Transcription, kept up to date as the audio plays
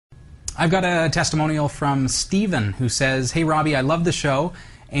I've got a testimonial from Steven who says, "Hey Robbie, I love the show,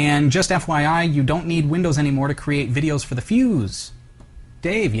 and just FYI, you don't need Windows anymore to create videos for the Fuse."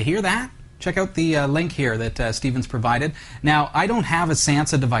 Dave, you hear that? Check out the link here that Steven's provided. Now, I don't have a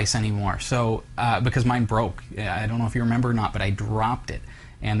Sansa device anymore, so because mine broke. I don't know if you remember or not, but I dropped it.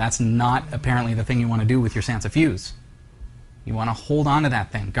 And that's not apparently the thing you want to do with your Sansa Fuse. You want to hold on to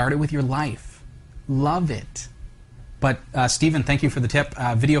that thing. Guard it with your life. Love it. But Stephen, thank you for the tip.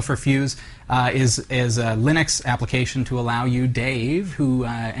 Video for Fuse is a Linux application to allow you, Dave, who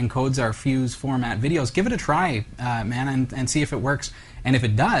encodes our Fuse format videos. Give it a try, man, and see if it works. And if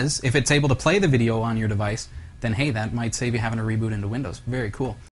it does, if it's able to play the video on your device, then hey, that might save you having to reboot into Windows. Very cool.